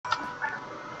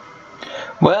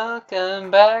Welcome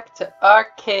back to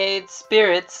Arcade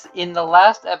Spirits. In the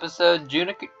last episode,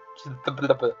 Juniper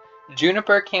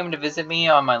came to visit me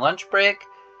on my lunch break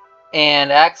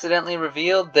and accidentally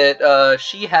revealed that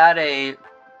she had a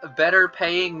better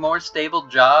paying, more stable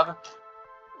job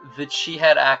that she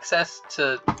had access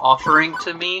to offering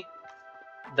to me,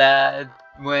 that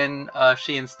when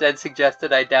she instead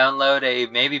suggested I download a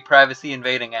maybe privacy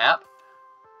invading app.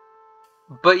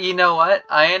 But you know what?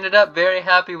 I ended up very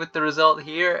happy with the result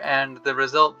here, and the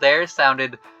result there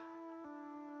sounded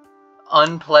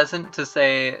unpleasant to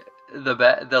say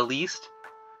the least.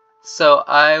 So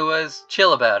I was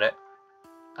chill about it.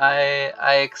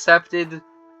 I accepted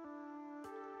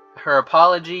her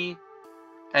apology,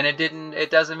 and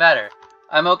it doesn't matter.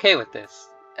 I'm okay with this.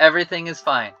 Everything is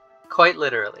fine. Quite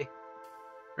literally.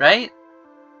 Right?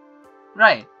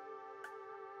 Right.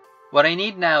 What I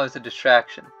need now is a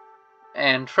distraction.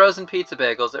 And frozen pizza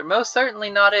bagels are most certainly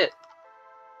not it.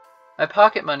 My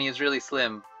pocket money is really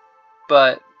slim,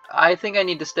 but I think I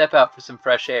need to step out for some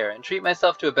fresh air and treat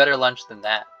myself to a better lunch than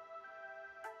that.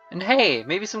 And hey,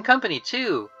 maybe some company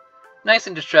too. Nice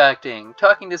and distracting,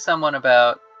 talking to someone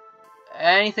about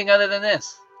anything other than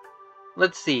this.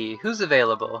 Let's see, who's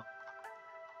available?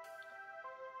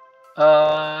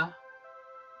 Well,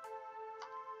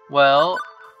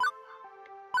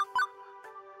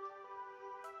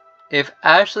 if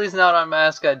Ashley's not on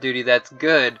mascot duty, that's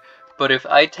good, but if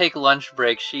I take lunch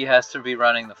break, she has to be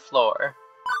running the floor.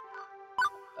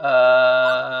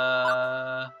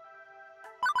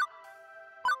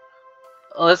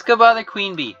 Let's go bother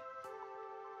Queen Bee.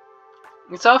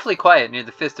 It's awfully quiet near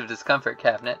the Fist of Discomfort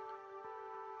cabinet.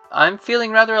 I'm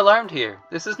feeling rather alarmed here.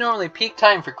 This is normally peak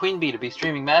time for Queen Bee to be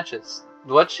streaming matches.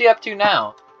 What's she up to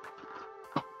now?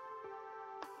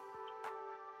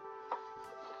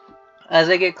 As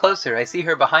I get closer, I see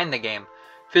her behind the game,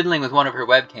 fiddling with one of her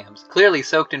webcams, clearly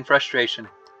soaked in frustration.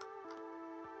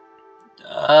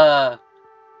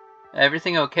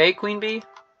 Everything okay, Queen Bee?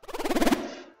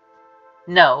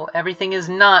 No, everything is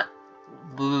not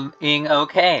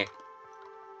okay.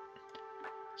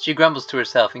 She grumbles to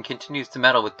herself and continues to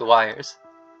meddle with the wires.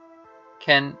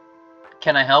 Can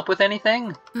I help with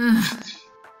anything?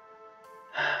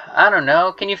 I don't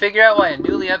know. Can you figure out why a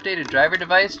newly updated driver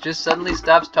device just suddenly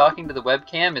stops talking to the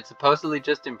webcam it supposedly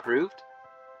just improved?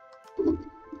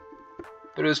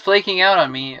 But it was flaking out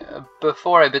on me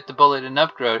before I bit the bullet and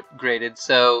upgraded,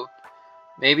 so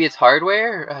maybe it's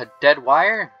hardware? A dead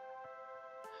wire?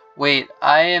 Wait,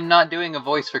 I am not doing a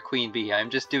voice for Queen Bee. I'm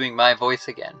just doing my voice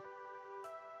again.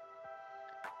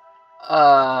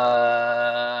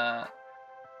 I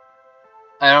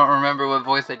don't remember what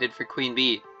voice I did for Queen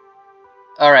Bee.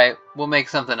 Alright, we'll make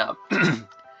something up.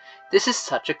 This is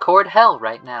such a chord hell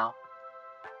right now.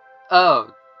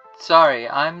 Oh, sorry,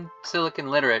 I'm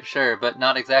silicon literate, sure, but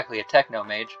not exactly a techno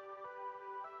mage.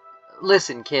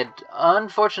 Listen, kid,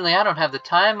 unfortunately I don't have the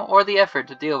time or the effort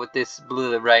to deal with this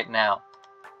blah right now.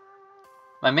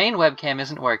 My main webcam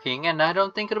isn't working, and I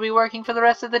don't think it'll be working for the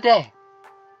rest of the day.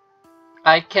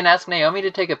 I can ask Naomi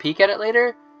to take a peek at it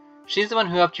later? She's the one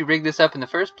who helped you rig this up in the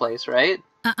first place, right?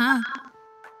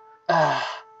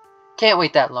 Can't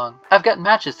wait that long. I've got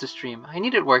matches to stream. I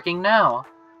need it working now.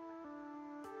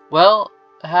 Well,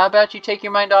 how about you take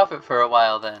your mind off it for a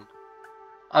while then?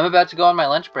 I'm about to go on my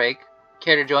lunch break.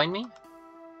 Care to join me?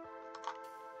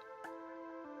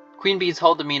 Queen Bee's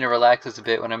whole demeanor relaxes a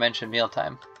bit when I mention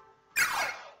mealtime.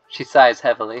 She sighs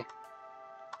heavily.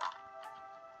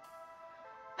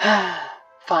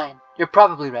 Fine, you're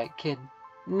probably right, kid.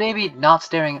 Maybe not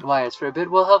staring at wires for a bit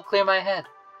will help clear my head.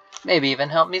 Maybe even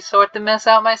help me sort the mess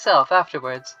out myself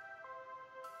afterwards.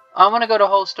 I want to go to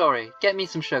Whole Story. Get me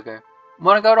some sugar.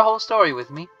 Want to go to Whole Story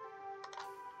with me?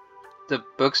 The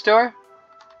bookstore?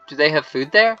 Do they have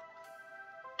food there?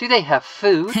 Do they have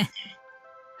food?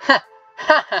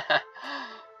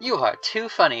 You are too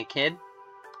funny, kid.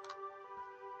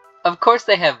 Of course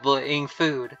they have bling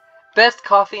food. Best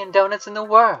coffee and donuts in the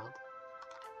world.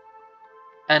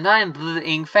 And I'm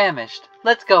bling famished.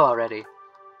 Let's go already.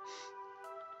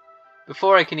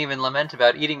 Before I can even lament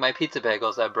about eating my pizza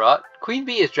bagels I brought, Queen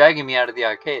Bee is dragging me out of the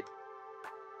arcade.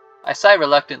 I sigh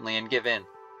reluctantly and give in.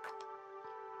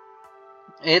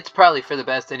 It's probably for the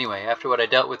best anyway, after what I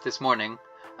dealt with this morning.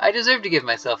 I deserve to give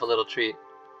myself a little treat.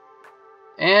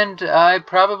 And I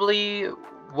probably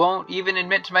won't even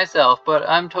admit to myself, but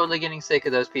I'm totally getting sick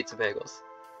of those pizza bagels.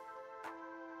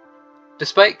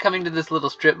 Despite coming to this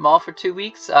little strip mall for 2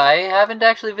 weeks, I haven't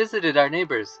actually visited our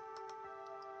neighbors.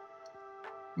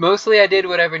 Mostly I did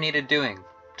whatever needed doing.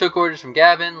 Took orders from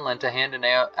Gavin, lent a hand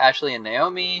to Ashley and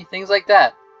Naomi, things like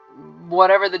that.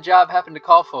 Whatever the job happened to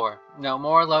call for. No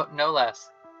more, no less.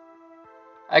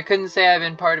 I couldn't say I've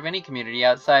been part of any community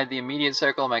outside the immediate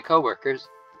circle of my coworkers,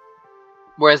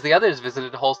 whereas the others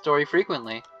visited Whole Story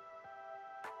frequently.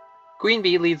 Queen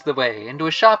Bee leads the way into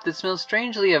a shop that smells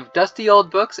strangely of dusty old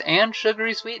books and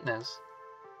sugary sweetness.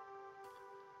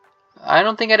 I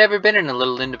don't think I'd ever been in a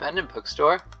little independent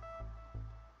bookstore.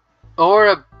 Or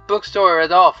a bookstore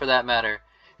at all, for that matter.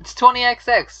 It's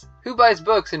 20XX! Who buys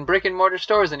books in brick-and-mortar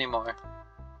stores anymore?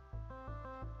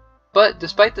 But,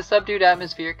 despite the subdued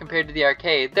atmosphere compared to the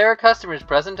arcade, there are customers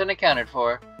present and accounted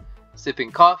for,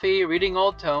 sipping coffee, reading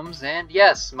old tomes, and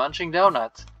yes, munching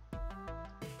donuts.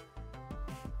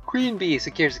 Queen Bee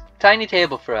secures a tiny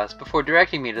table for us before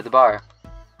directing me to the bar.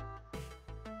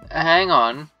 Hang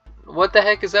on. What the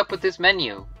heck is up with this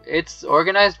menu? It's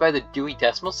organized by the Dewey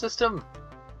Decimal System?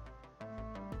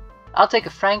 I'll take a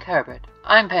Frank Herbert.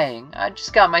 I'm paying. I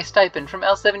just got my stipend from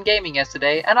L7 Gaming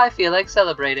yesterday, and I feel like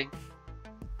celebrating.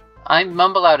 I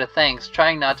mumble out a thanks,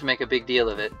 trying not to make a big deal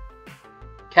of it.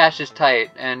 Cash is tight,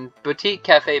 and boutique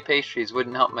cafe pastries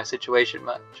wouldn't help my situation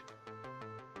much.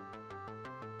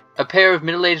 A pair of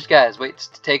middle-aged guys waits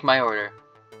to take my order.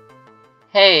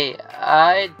 Hey,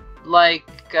 I'd like,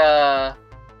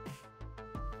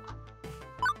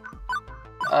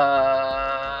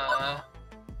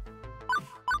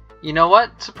 You know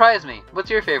what? Surprise me. What's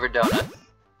your favorite donut?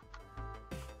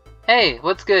 Hey,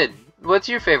 what's good? What's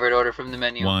your favorite order from the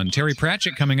menu? One Terry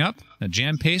Pratchett coming up, a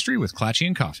jam pastry with Clatchy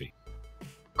and coffee.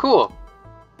 Cool.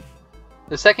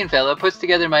 The second fellow puts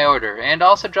together my order, and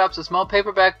also drops a small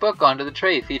paperback book onto the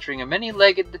tray featuring a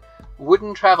many-legged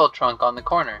wooden travel trunk on the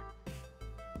corner.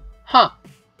 Huh.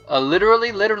 A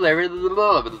literally literary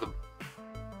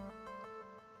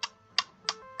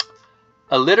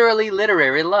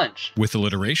lunch. With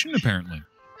alliteration, apparently.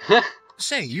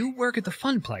 Say, you work at the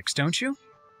Funplex, don't you?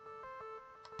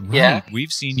 Right. Yeah.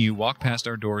 We've seen you walk past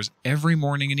our doors every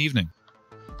morning and evening.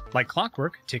 Like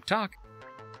clockwork, tick-tock.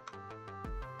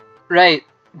 Right.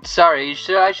 Sorry,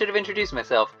 I should have introduced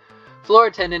myself. Floor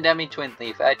attendant Emmy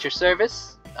Twinleaf, at your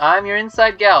service. I'm your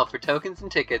inside gal for tokens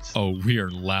and tickets. Oh, we are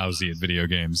lousy at video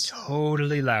games.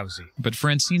 Totally lousy. But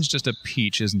Francine's just a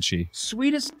peach, isn't she?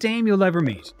 Sweetest dame you'll ever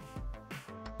meet.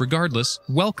 Regardless,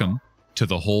 welcome to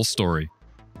The Whole Story.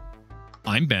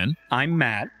 I'm Ben. I'm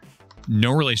Matt.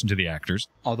 No relation to the actors.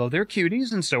 Although they're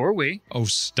cuties, and so are we. Oh,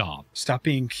 stop. Stop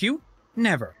being cute?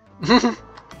 Never.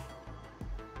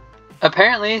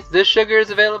 Apparently, this sugar is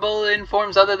available in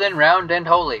forms other than round and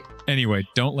holy. Anyway,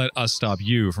 don't let us stop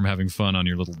you from having fun on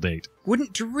your little date.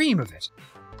 Wouldn't dream of it.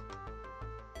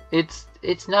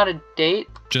 It's not a date.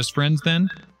 Just friends, then?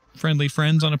 Friendly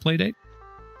friends on a play date?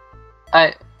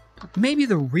 Maybe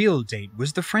the real date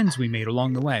was the friends we made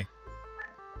along the way.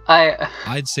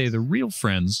 I'd say the real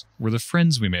friends were the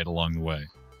friends we made along the way.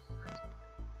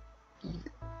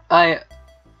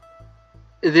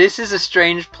 This is a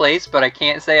strange place, but I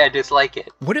can't say I dislike it.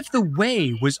 What if the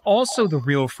way was also the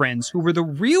real friends who were the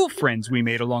real friends we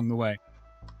made along the way?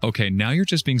 Okay, now you're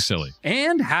just being silly.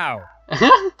 And how?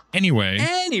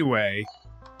 Anyway,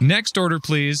 next order,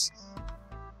 please.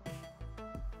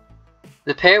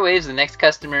 The pair waves the next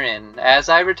customer in, as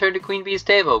I return to Queen Bee's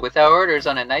table with our orders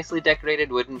on a nicely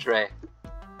decorated wooden tray.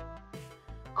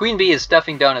 Queen Bee is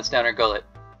stuffing donuts down her gullet.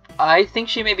 I think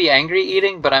she may be angry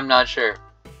eating, but I'm not sure.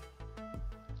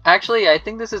 Actually, I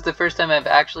think this is the first time I've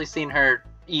actually seen her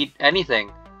eat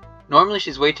anything. Normally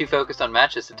she's way too focused on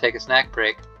matches to take a snack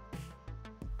break.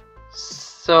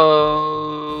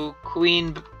 So...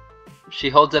 She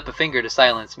holds up a finger to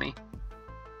silence me.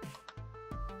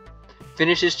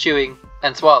 Finishes chewing,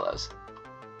 and swallows.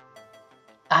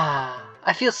 Ah,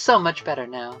 I feel so much better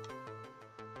now.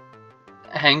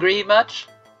 Hangry much?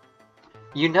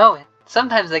 You know it.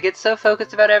 Sometimes I get so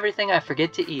focused about everything I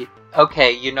forget to eat.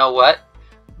 Okay, you know what?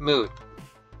 Mood.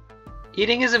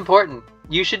 Eating is important.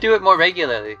 You should do it more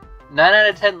regularly. 9 out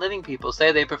of 10 living people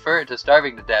say they prefer it to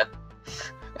starving to death.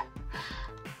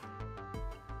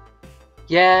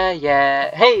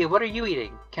 Yeah. Hey, what are you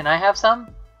eating? Can I have some?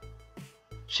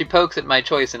 She pokes at my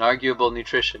choice in arguable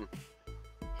nutrition.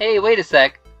 Hey, wait a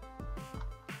sec.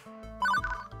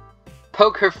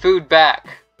 Poke her food back.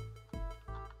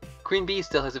 Queen Bee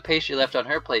still has a pastry left on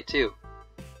her plate, too.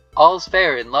 All's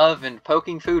fair in love and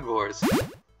poking food wars.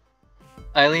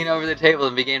 I lean over the table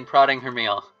and begin prodding her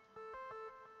meal.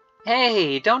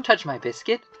 Hey, don't touch my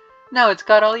biscuit. No, it's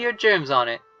got all your germs on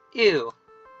it. Ew.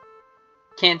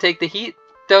 Can't take the heat?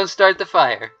 Don't start the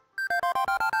fire.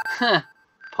 Huh.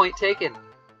 Point taken.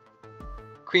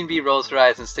 Queen Bee rolls her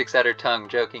eyes and sticks out her tongue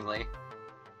jokingly.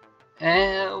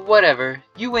 Whatever.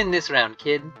 You win this round,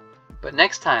 kid. But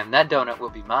next time, that donut will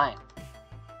be mine.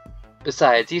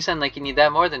 Besides, you sound like you need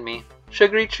that more than me.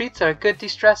 Sugary treats are a good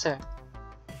de-stressor.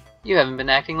 You haven't been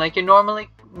acting like your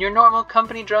normal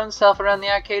company drone self around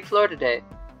the arcade floor today.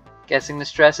 Guessing the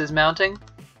stress is mounting?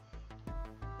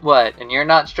 What, and you're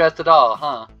not stressed at all,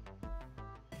 huh?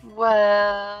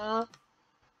 Well...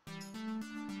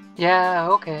 Yeah,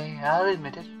 okay, I'll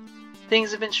admit it.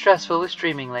 Things have been stressful with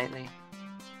streaming lately.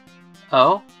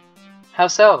 Oh? How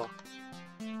so?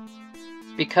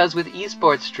 Because with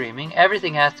esports streaming,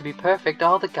 everything has to be perfect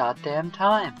all the goddamn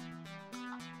time.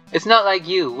 It's not like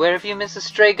you, where if you miss a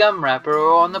stray gum wrapper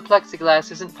or on the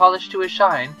plexiglass isn't polished to a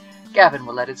shine, Gavin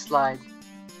will let it slide.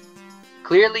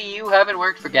 Clearly you haven't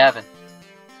worked for Gavin.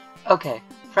 Okay,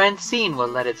 Francine will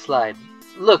let it slide.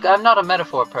 Look, I'm not a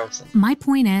metaphor person. My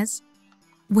point is,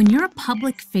 when you're a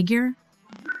public figure,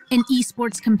 an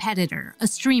esports competitor, a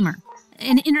streamer,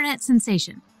 an internet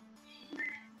sensation,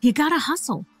 you gotta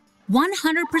hustle.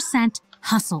 100%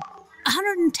 hustle.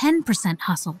 110%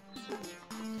 hustle.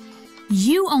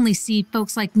 You only see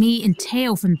folks like me and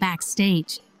Teo from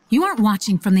backstage. You aren't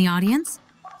watching from the audience.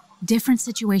 Different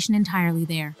situation entirely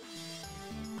there.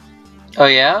 Oh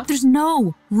yeah? There's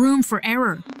no room for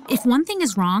error. If one thing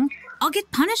is wrong, I'll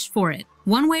get punished for it,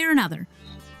 one way or another.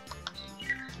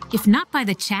 If not by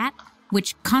the chat,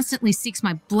 which constantly seeks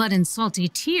my blood and salty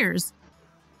tears,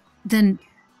 then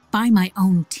by my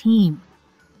own team.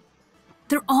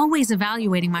 They're always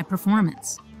evaluating my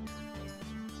performance.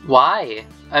 Why?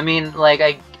 I mean, like,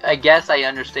 I guess I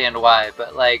understand why,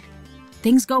 but like...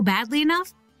 Things go badly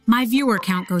enough, my viewer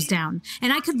count goes down,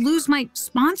 and I could lose my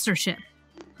sponsorship.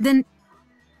 Then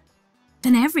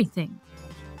everything.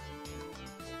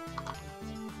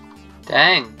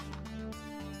 Dang.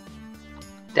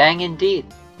 Dang indeed.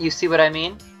 You see what I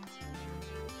mean?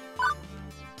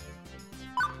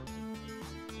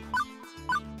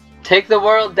 Take the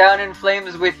world down in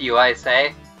flames with you, I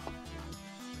say.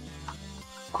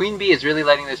 Queen Bee is really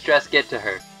letting this dress get to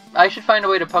her. I should find a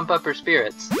way to pump up her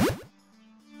spirits.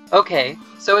 Okay,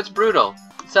 so it's brutal.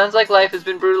 Sounds like life has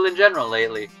been brutal in general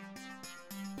lately.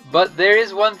 But there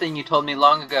is one thing you told me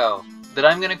long ago, that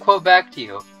I'm gonna quote back to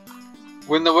you.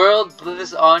 When the world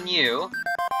blizz on you,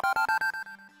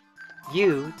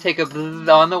 you take a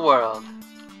blizz on the world.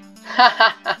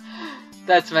 Haha,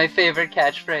 that's my favorite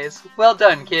catchphrase. Well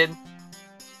done, kid.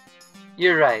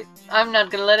 You're right. I'm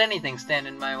not gonna let anything stand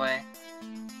in my way.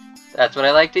 That's what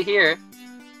I like to hear.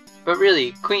 But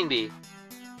really, Queen Bee,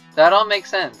 that all makes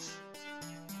sense.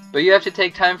 But you have to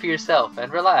take time for yourself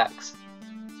and relax.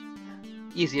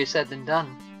 Easier said than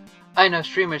done. I know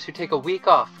streamers who take a week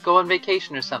off, go on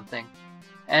vacation or something,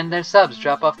 and their subs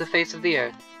drop off the face of the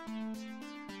earth.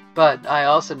 But I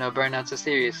also know burnout's a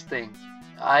serious thing.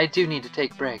 I do need to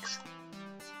take breaks.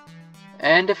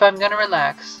 And if I'm gonna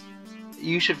relax,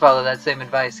 you should follow that same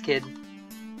advice, kid.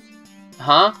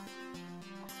 Huh?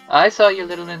 I saw your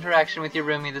little interaction with your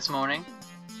roomie this morning.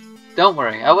 Don't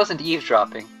worry, I wasn't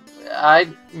eavesdropping. I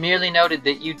merely noted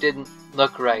that you didn't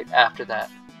look right after that.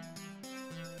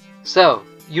 So,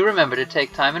 you remember to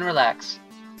take time and relax.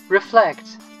 Reflect.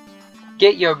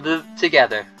 Get your bleh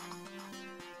together.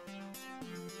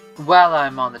 While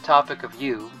I'm on the topic of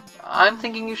you, I'm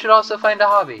thinking you should also find a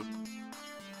hobby.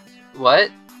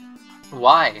 What?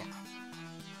 Why?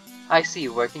 I see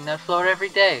you working that floor every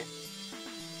day.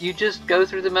 You just go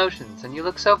through the motions, and you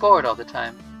look so bored all the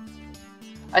time.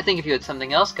 I think if you had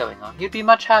something else going on, you'd be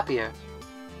much happier.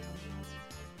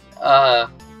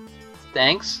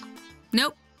 Thanks?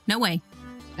 Nope, no way.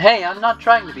 Hey, I'm not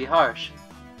trying to be harsh.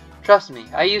 Trust me,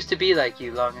 I used to be like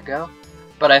you long ago,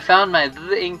 but I found my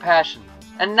ing passion,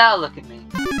 and now look at me.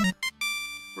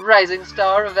 Rising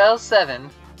star of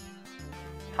L7.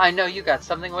 I know you got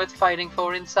something worth fighting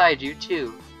for inside you,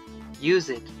 too. Use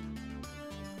it.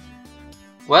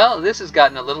 Well, this has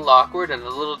gotten a little awkward and a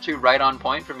little too right on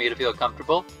point for me to feel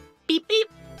comfortable. Beep beep.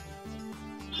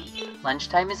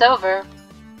 Lunchtime is over.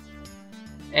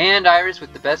 And Iris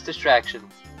with the best distraction.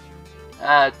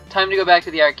 Time to go back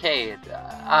to the arcade.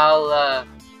 I'll,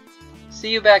 see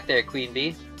you back there, Queen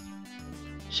Bee.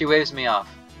 She waves me off.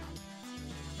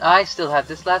 I still have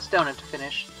this last donut to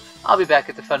finish. I'll be back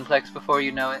at the Funplex before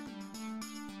you know it.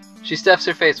 She stuffs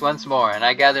her face once more, and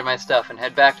I gather my stuff and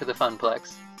head back to the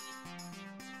Funplex.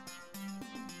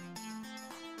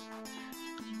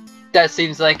 That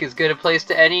seems like as good a place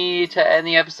to end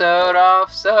the episode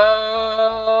off,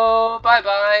 so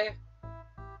bye-bye!